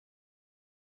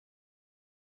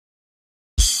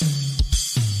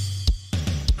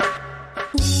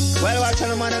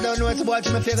International man, I don't know it's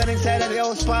about me figure inside of the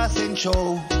house passing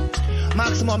through.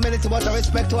 Maximum military water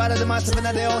respect to all of the massive in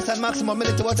the house, and maximum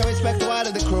military water respect to all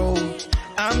of the crew.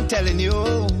 I'm telling you,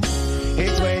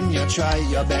 it's when you try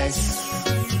your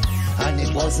best and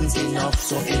it wasn't enough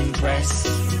to impress,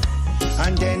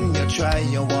 and then you try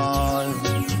your wall,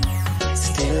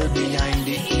 still behind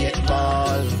the 8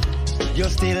 ball. You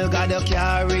still gotta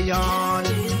carry on,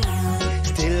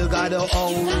 still gotta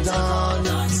hold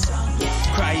on.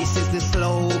 Christ is the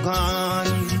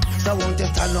slogan, so won't you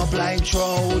stand up like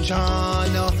Trojan?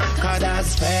 Cause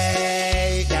that's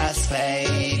faith, that's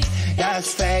faith,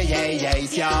 that's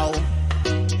faith, yo.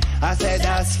 I said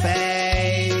that's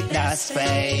faith, that's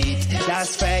faith,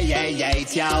 that's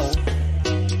faith, yo.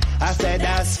 I said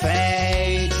that's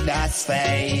faith, that's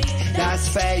faith, that's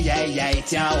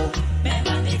faith, yo.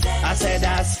 I said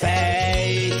that's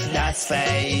faith, that's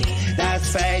faith,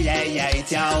 that's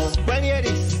faith, yo. When you hear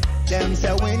this, them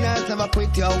say winners never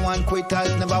quit, yo, one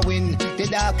quitters never win. The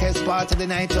darkest part of the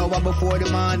night hour before the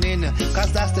morning,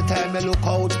 cause that's the time you look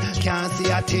out, can't see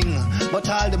a thing. But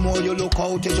all the more you look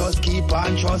out, you just keep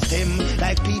on trust him.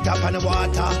 Like Peter upon the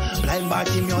water, blind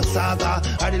Bartimaeus saga,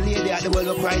 or the lady at the well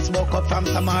of Christ woke up from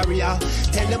Samaria.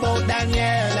 Tell about Daniel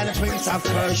and the prince of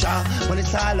Persia. When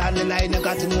it's all on the line, you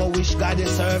got to know which God you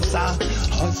serve, sir.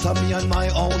 Also me and my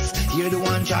house, hear the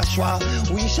one Joshua.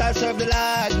 We shall serve the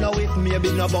Lord, no if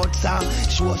maybe no but, sir.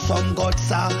 Show some God,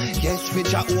 sir. Yes, for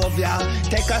Jehovah.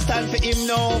 Take a stand for him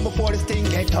now before this thing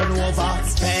get turned over.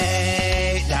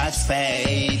 Faith, that's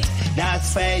faith,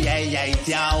 that's faith,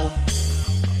 yo.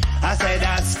 I say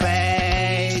that's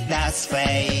faith, that's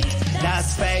faith,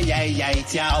 that's faith,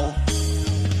 yo.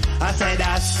 I say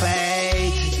that's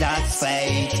faith, that's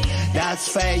faith, that's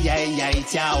faith,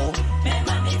 yo.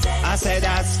 I say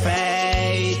that's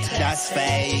faith, that's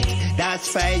faith, that's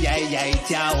faith,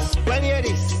 yo. When you hear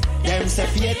this, them say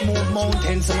faith move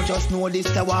mountains, so just know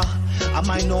this tower. I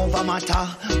might know over matter,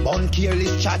 born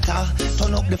careless chatter,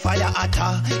 turn up the fire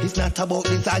hotter. It's not about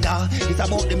desire, it's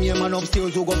about the mere man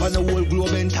upstairs who govern the whole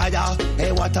globe entire.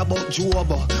 Hey, what about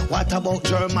Job? What about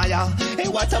Jeremiah? Hey,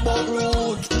 what about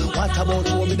Ruth? What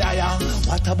about Obadiah?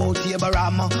 What about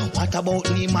Abraham? What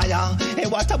about Nehemiah? Hey,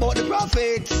 what about the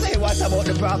prophets? Hey, what about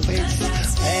the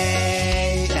prophets?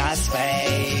 Hey, that's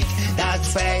faith,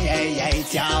 that's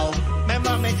faith, yo.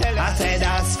 Remember me tell you, I said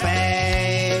that's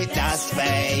faith, that's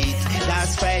faith,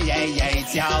 that's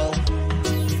faith, yo.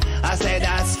 I said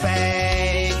that's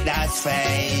faith, that's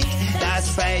faith,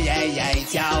 that's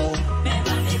faith, yo.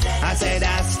 I said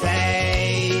that's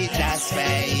faith, that's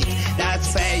faith,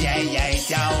 that's faith,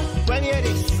 yo. When you hear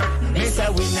this, me say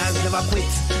winners never quit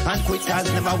and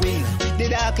quitters never win. The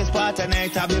darkest part of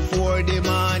night are before the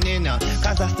morning,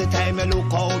 cause that's the time you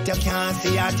look out, you can't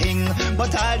see a thing.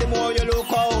 But all the more you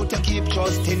look out, you keep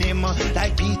trusting him.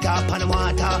 Like Peter upon the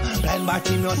water, blind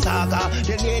Bartimaeus saga,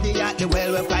 the lady at the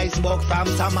well where Christ spoke from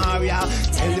Samaria.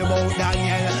 Tell you about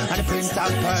Daniel and the prince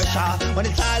of Persia. When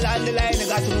it's all on the line, you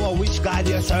got to know which God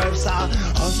you serve, sir.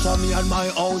 Also me and my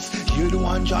house, you the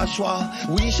one Joshua.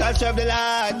 We shall serve the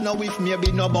Lord, no if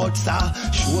maybe no but, sir.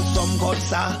 Show some God,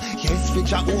 sir. Yes, for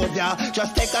Jehovah.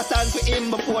 Just take a stand for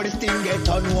him before this thing get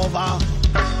turned over.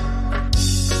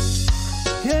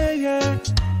 Yeah, yeah.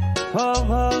 Oh,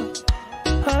 oh.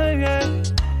 Oh, yeah.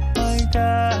 My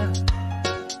God.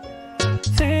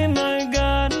 See my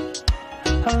God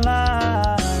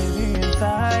alive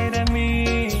inside of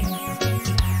me.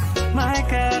 My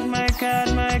God, my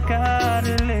God, my God,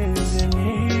 He lives in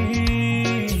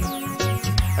me.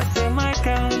 I say my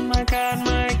God, my God,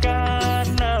 my God,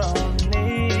 not on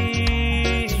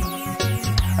me.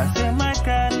 I say my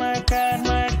God, my God,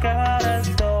 my God has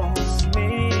done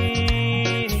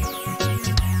me.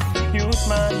 Youth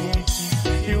man,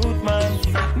 youth man.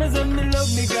 Me say me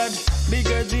love me God,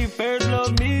 because He first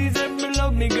loved me. Say me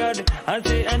love me God. I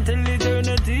say until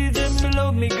eternity. Say me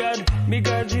love me God,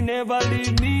 because He never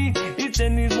leave me. He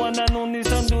sent His one and only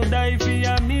Son to die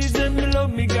for me. Say me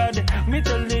love me God. Me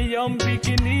tell the young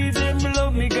picking, say me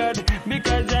love me God,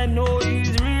 because I know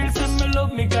He's real. Say me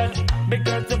love me God,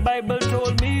 because the Bible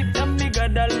told me that me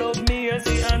God that love me. I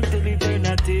say until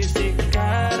eternity. Say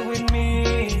God with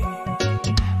me.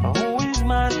 But who is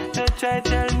man to try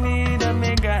tell me that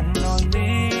me God not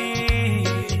me?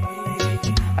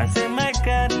 I say my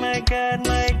God, my God,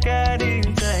 my God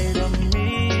inside of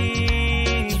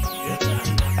me.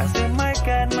 I say my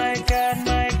God, my God,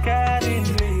 my God is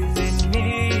lives in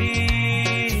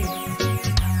me. I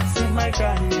say my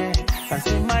God, yeah. I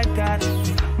say my God.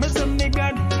 Me say my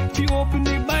God. If you open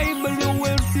the Bible, you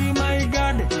will see my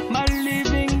God. My live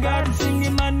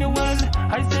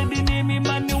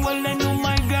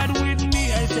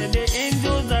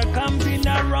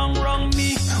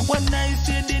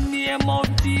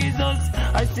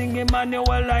sing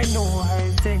Emmanuel, I know I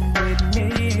sing with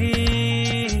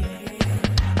me.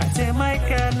 I say, my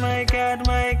God, my God,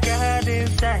 my God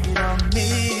inside of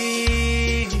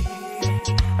me.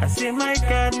 I say, my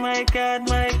God, my God,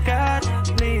 my God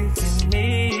lives in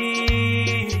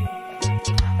me.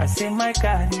 I say, my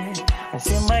God, yeah. I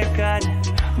say, my God.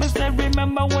 Mr.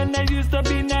 Remember when I used to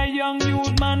be a young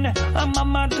youth man, and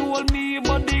mama told me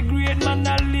about the great man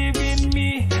that live in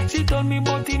me. She told me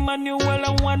about Emmanuel,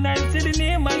 and when I see the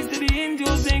name, I see the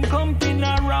angels and company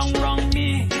around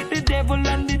me. The devil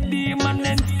and the demon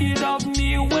and scared of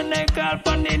me. When I call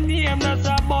upon the name, that's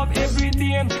above every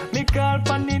name. Me call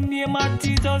upon the name of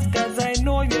Jesus, cause I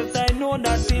know, yes, I know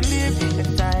that he lives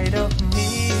inside of me.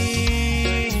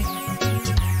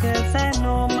 Yes, I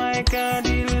know my God,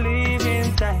 he lives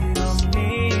inside of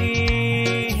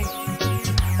me.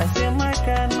 I say, my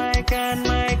God, my God,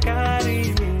 my God,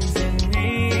 he lives in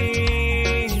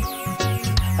me.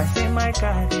 I say, my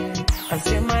God, yeah. I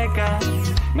say, my God.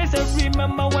 Me say,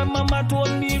 remember when mama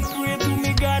told me pray to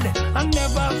me God and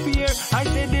never fear. I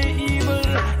said the evil.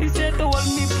 He said told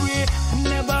me pray,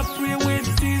 never pray with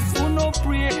this. Who no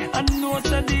pray and know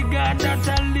that the God that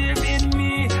I live in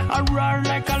me. I roar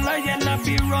like a lion, I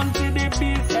be run to the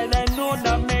beast. And I know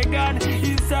that my God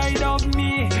inside of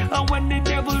me. And when the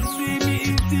devil see me,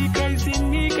 he see Christ in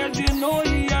me. Cause you know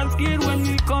he is scared when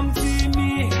he come see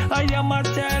me. I am a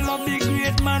child of the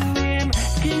great man named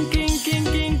King, King, King,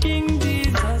 King, King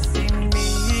Jesus in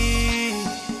me.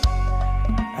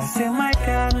 I say, my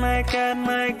God, my God,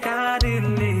 my God, he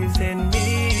lives in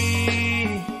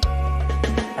me.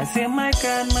 I say, my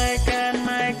God, my God,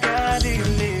 my God, he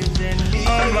lives in me.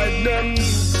 Alright then,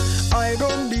 I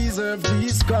don't deserve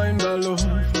this kind of love.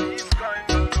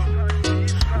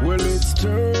 Well, it's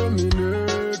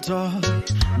Terminator.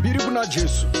 Beautiful na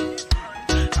Jesus.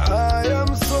 I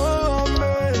am so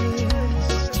amazed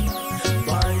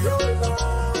by your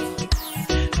love.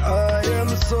 I am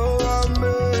so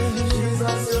amazed.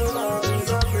 Jesus, your love is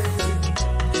amazing.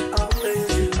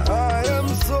 Amazing. I am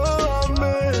so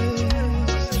amazed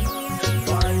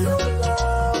by your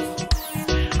love.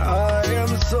 I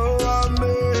am so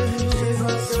amazed.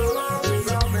 Jesus, your love is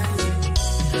amazing.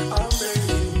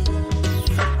 Amazing.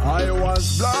 I was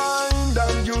blind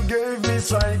and you gave me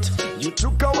sight. You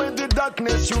took away the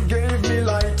darkness, you gave me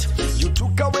light. You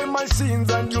took away my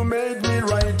sins and you made me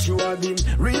right. You are the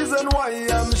reason why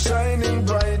I'm shining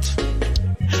bright.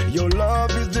 Your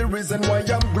love is the reason why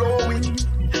I'm glowing.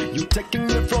 You taking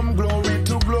me from glory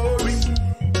to glory.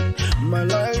 My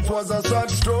life was a sad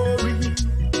story.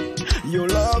 Your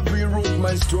love rewrote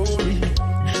my story.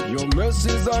 Your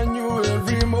mercies are new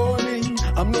every morning.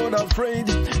 I'm not afraid,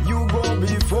 you go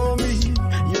before me.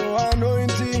 Your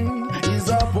anointing is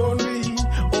upon me,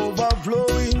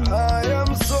 overflowing. I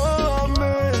am so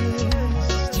amazed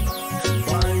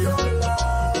by your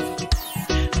love.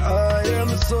 I am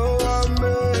so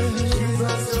amazed.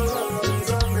 Jesus, your love is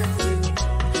amazing.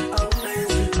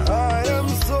 Amazing. I am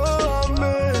so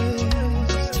amazed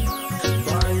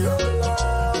by your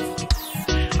love.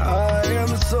 I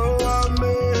am so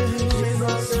amazed.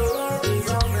 Jesus, your love is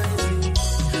amazing.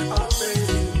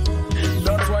 Amazing.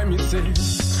 That's why me say,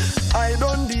 I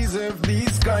don't deserve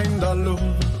this kind of love.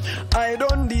 I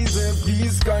don't deserve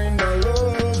this kind of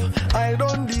love. I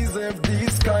don't deserve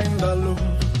this kind of love.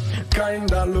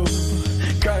 Kind of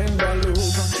love. Kind of love.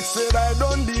 Said I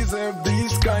don't deserve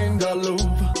this kind of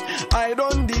love. I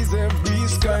don't deserve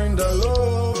this kind of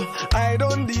love. I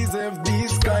don't deserve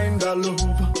this kind of love.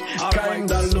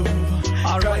 Kind of love.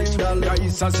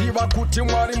 Ndayisaziba kuti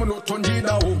mwari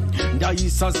munotondidawo.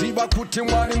 Ndayisaziba kuti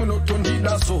mwari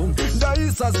munotondidaso.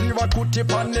 Ndayisaziba kuti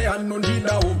pane hano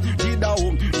ndidawo.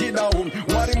 Ndidawo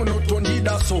mwari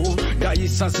munotondidaso.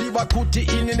 Ndayisaziba kuti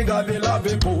ini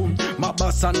nigabelabepo.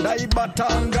 Mabasa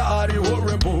ndaibatanga ari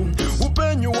horrible.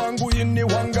 Upenyu wangu ini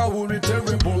wanga uri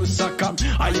terrible. Saka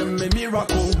I am a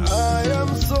miracle. I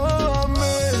am so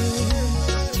amazed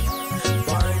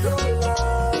by your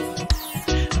love.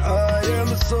 I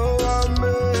am so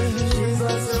amazed.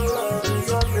 Jesus, your love is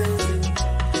amazing.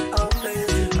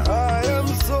 Amazing. I am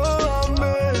so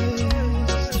amazed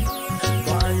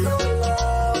by your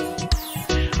love.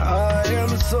 I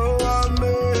am so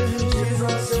amazed.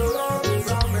 Jesus, your love is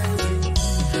amazing.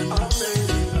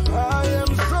 Amazing. I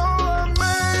am so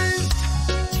amazed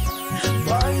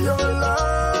by your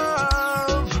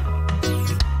love.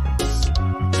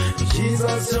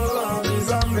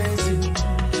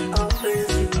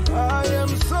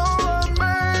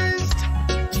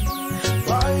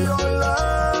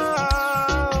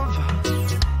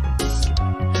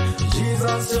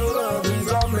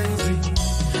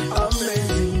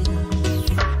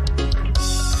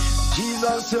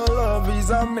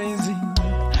 amazing,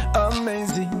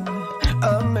 amazing,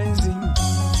 amazing.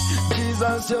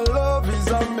 Jesus, your love is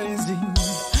amazing,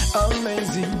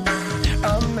 amazing,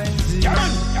 amazing. Come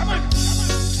on, come on.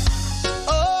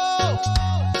 Oh,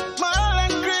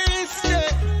 Marlon Christie,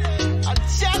 a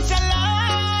Chachalasi.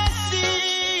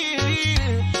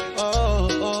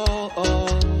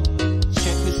 Oh,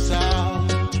 check this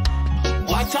out.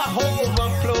 What a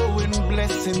overflowing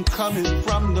blessing coming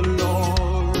from the Lord.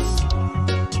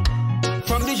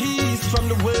 From the east, from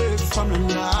the west, from the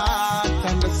north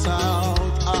and the south.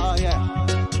 Oh, yeah.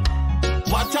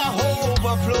 What a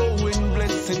overflowing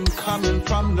blessing coming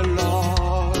from the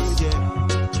Lord,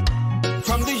 yeah.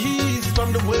 From the east,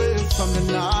 from the west, from the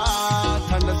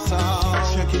north and the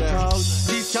south. Check it out.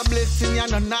 This a blessing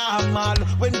and a normal.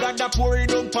 When God a pour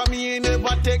it up for me, he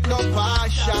never take no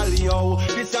partial, yo.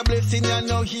 This a blessing and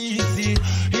no easy.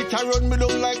 It a run me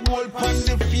down like gold on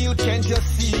the field, can't you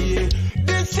see?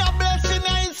 This a blessing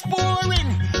and it's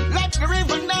pouring like the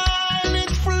river Nile,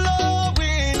 it's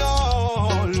flowing,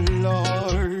 oh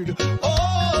Lord.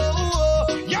 Oh,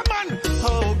 yeah man.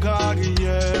 Oh God,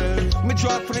 yeah. Me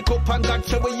drop for the cup and God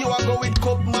say where you are going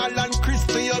cup, Marlon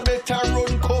Christie, you better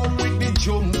run, come with the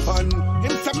jump on.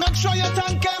 Him say make sure your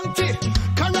tank empty.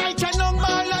 Cause right now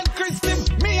Marlon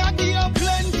Christie, me I give you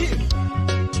plenty.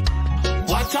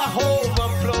 What a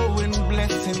overflowing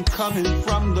blessing coming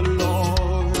from the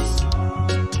Lord.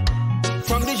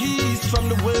 From the east, from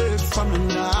the west, from the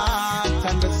north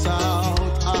and the south,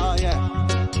 oh yeah.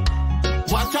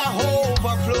 What a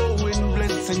overflowing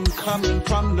blessing coming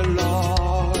from the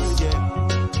Lord,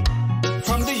 yeah.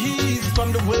 From the east,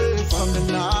 from the west, from the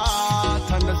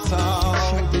north and the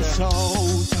south. Check this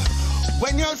out.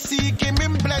 When you're seeking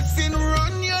him blessing,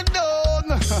 run you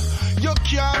down. You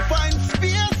can't find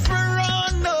space for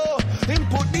run, no. Him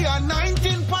put the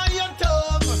anointing on your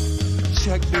tongue.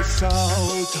 Check this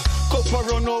out. Cup a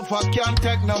run over, can't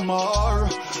take no more.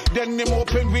 Then him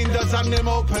open windows and him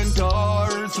open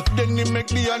doors. Then he make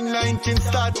the anointing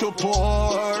start to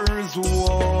pour.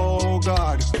 Whoa,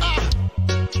 God.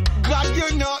 God,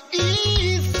 you know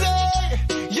easy.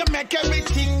 You make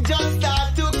everything just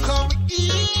start to come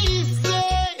easy.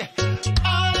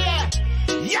 Oh yeah,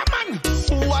 yeah man.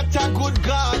 What a good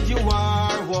God you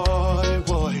are, boy,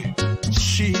 boy.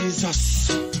 Jesus,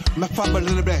 my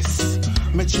family bless,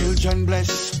 my children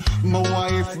bless, my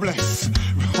wife bless.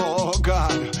 Oh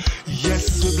God,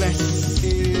 yes we bless.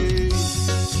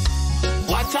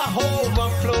 What a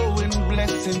overflowing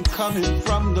blessing coming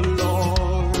from the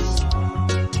Lord.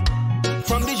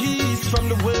 From the east, from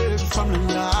the west, from the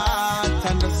north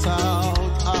and the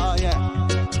south. Oh yeah.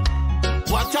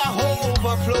 What a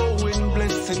overflowing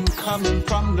blessing coming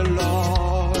from the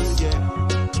Lord, yeah.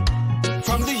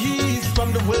 From the east,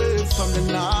 from the west, from the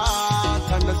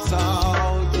north and the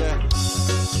south, yeah.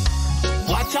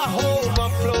 What a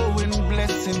overflowing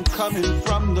blessing coming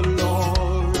from the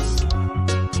Lord.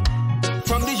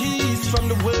 From the east, from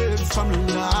the west, from the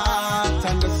north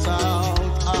and the south,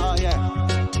 oh yeah.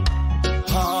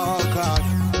 Oh God,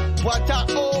 what a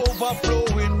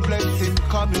overflowing blessing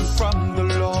coming from the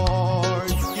Lord,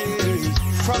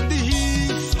 yes. From the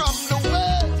east, from the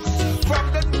west, from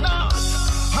the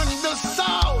north and the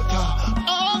south,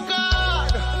 oh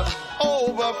God,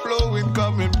 overflowing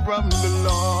coming from the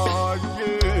Lord,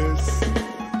 yes.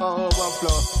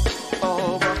 Overflow,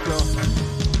 overflow.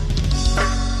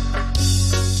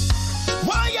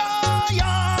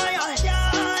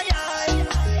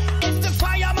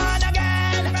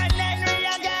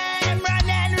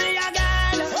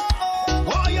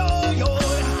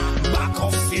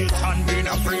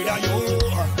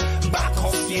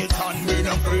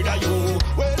 Afraid of you.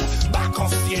 Well, back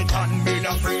off Satan, being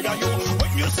afraid of you.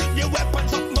 When you see the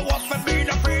weapons up the wall and being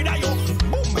afraid of you.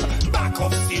 Boom, back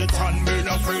off Satan, being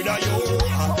afraid of you.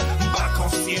 Back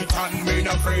off Satan, being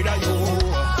afraid of you.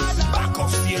 Back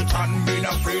off Satan, being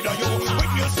afraid of you.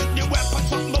 When you see the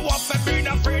weapons up the wall and being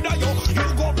afraid of you, you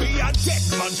go be a dead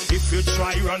man if you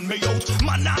try run me out.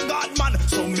 Man and God man,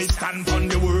 so me stand on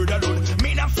the word alone.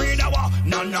 Me not afraid of war,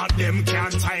 none of them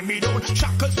can tie me down.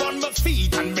 Shackles on my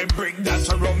feet and me break that's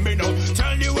around me now.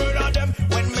 Tell the word of them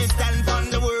when me stand on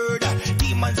the word.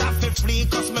 Demons have to flee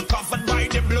cause me covered by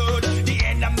the blood. The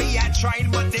enemy I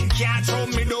tried but they can't throw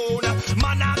me down.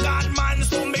 Man and God man,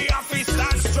 so me have to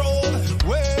stand strong.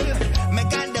 Well, me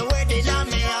got the word in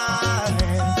my heart.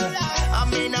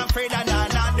 I'm not afraid of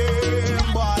none of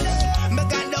them, boy. Me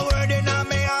got the word in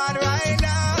my heart right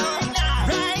now.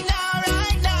 Right now,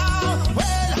 right now.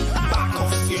 Well, back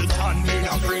off Satan, me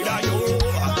not afraid of you.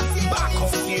 Back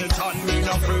off Satan, me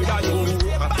not afraid of you.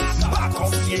 Back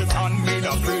off Satan, me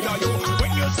not afraid of you.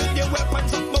 When you see the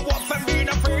weapons of the warfare,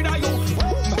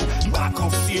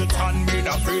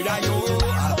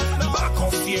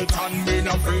 Satan, me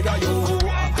not afraid of you.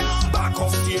 Back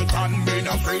off Satan, me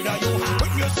not afraid of you.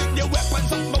 When you see the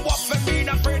weapons of my weapon, me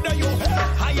not afraid of you.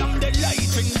 I am the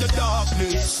light in the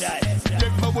darkness.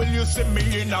 Never will you see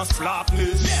me in a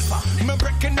slackness. Never. Me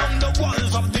breaking down the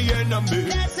walls of the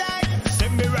enemy. See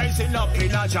me rising up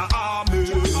in a your army.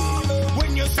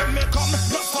 When you see me come,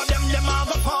 look for them are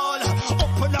the fall.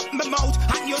 Open up my mouth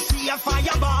and you see a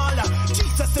fireball.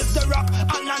 Jesus is the rock,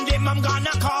 and on them I'm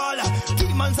gonna call.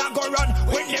 Demons are go run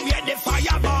when them hear the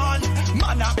fireball.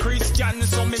 Man a Christian,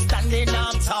 so me standing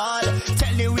up tall.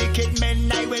 Tell the wicked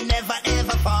men I will never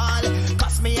ever fall.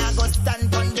 Cause me I go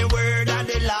stand on the word of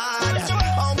the Lord.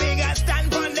 Oh, me got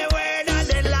stand on the word of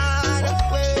the Lord.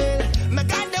 Well, me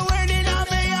got the word in on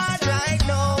my heart right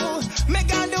now. Me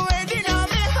got the word in on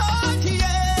my heart,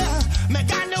 yeah. Me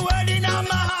got the word in on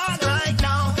my heart right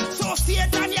now. So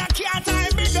Satan, you can't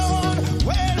tie me down.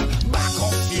 Well, back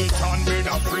off Satan, me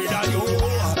not afraid of you.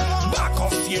 Back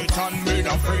off Satan, me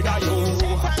not afraid of you.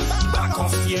 Back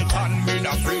off Satan, me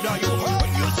not afraid of you.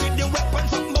 When you see the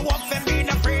weapons of my weapon, me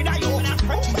not afraid of you.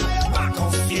 Back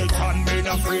off Satan, me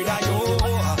not afraid of you.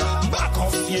 Back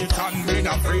off Satan, me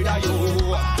not afraid of you.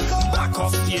 Back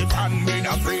off Satan, me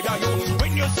not afraid of you.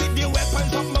 When you see the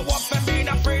weapons of my weapon, me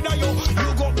not afraid of you. You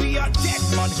go be a dead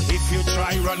man if you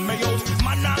try run me out.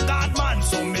 Man a God man,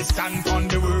 so me stand on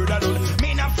the word alone.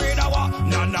 Me not afraid of what?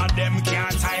 None of them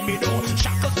can't tie me down.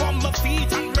 Shackles from my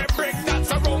feet and me break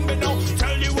that's around me now.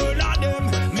 Tell the world of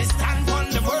them, me stand on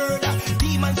the word.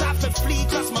 Demons have to flee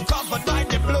cause me covered by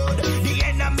the blood. The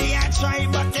enemy I try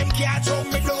but them can't throw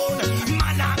me down.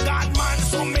 Man a God man,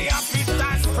 so me have to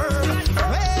stand firm.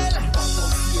 Well,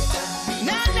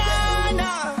 na na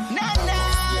na, na na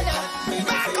na.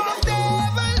 Back up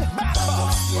devil, back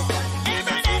up.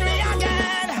 Every day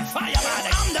again, fireman,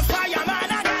 I'm the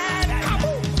fireman again.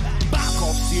 Back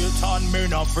up Satan, me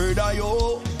not afraid of you.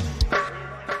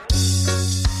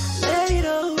 Let it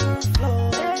overflow.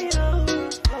 Let it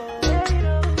overflow. Let it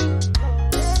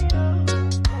overflow.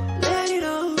 Let it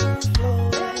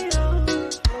overflow.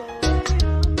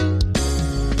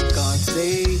 God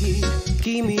say,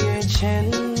 give me a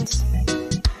chance.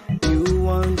 You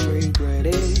won't regret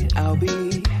it. I'll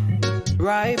be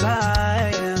right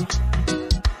by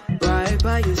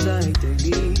your side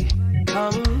daily.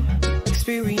 Come,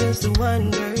 experience the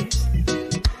wonders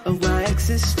of my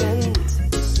existence.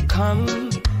 Come,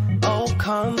 oh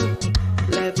come,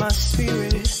 let my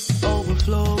spirit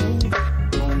overflow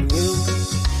on you.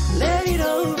 Let it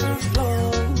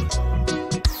overflow.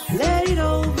 Let it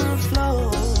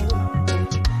overflow.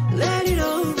 Let it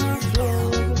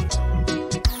overflow.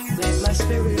 Let my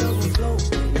spirit overflow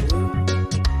on you.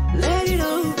 Let it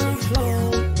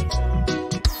overflow.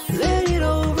 Let it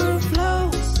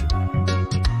overflow.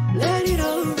 Let it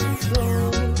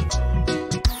overflow.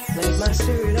 Let my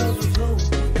spirit overflow.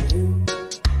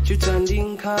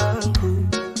 Chutanding kangu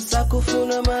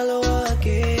sakufuna malo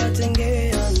wake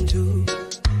atenge antu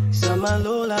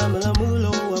samalola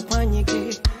malamulo wapanyike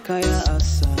kaya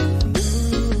asalu.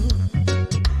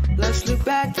 Let's look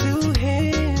back to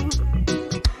him.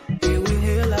 He will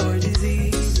heal our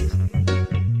diseases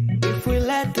if we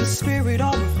let the spirit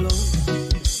overflow.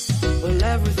 Well,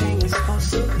 everything is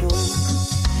possible.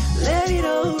 Let it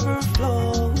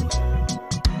overflow.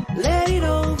 Let it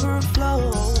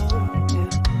overflow.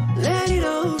 Let it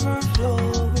overflow.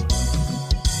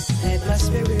 Let my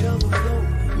spirit overflow.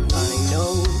 I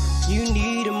know you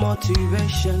need a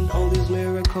motivation. All these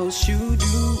miracles you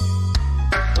do.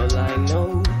 Well, I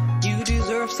know you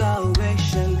deserve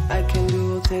salvation. I can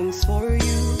do all things for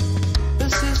you.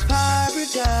 This is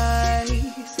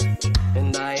paradise,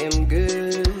 and I am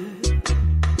good.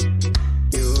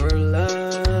 Your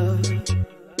love,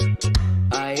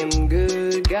 I am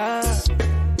good, God.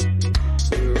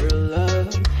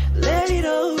 Let it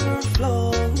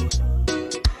overflow.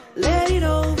 Let it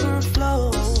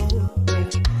overflow.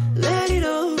 Let it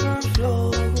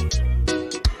overflow.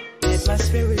 Let my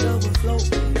spirit overflow.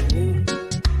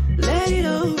 Let it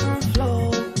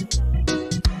overflow.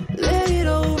 Let it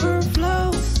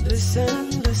overflow.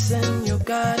 Listen, listen, your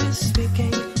God is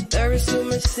speaking. There is so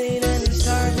much sin and it's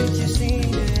hard that you see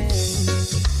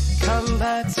it. Come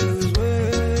back to his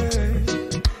word.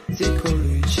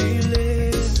 Zikoli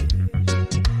chile.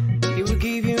 He will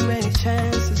give you many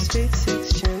chances,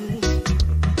 56 chances,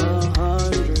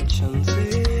 100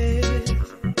 chances.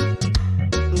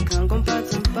 You can't compare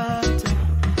to back.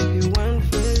 He won't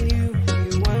fail you,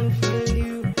 he won't fail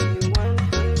you, he won't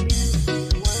fail you,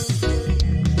 he won't fail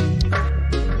you.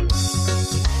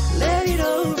 Let it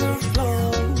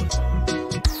overflow.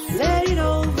 Let it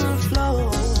overflow.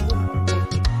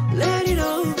 Let it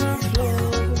overflow.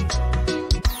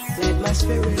 Let my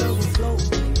spirit overflow.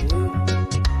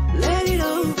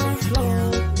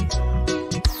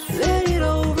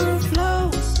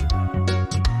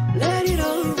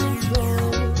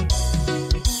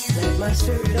 my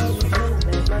spirit overflow,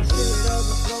 let my spirit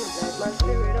overflow, let my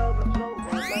spirit overflow,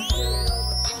 let my spirit overflow.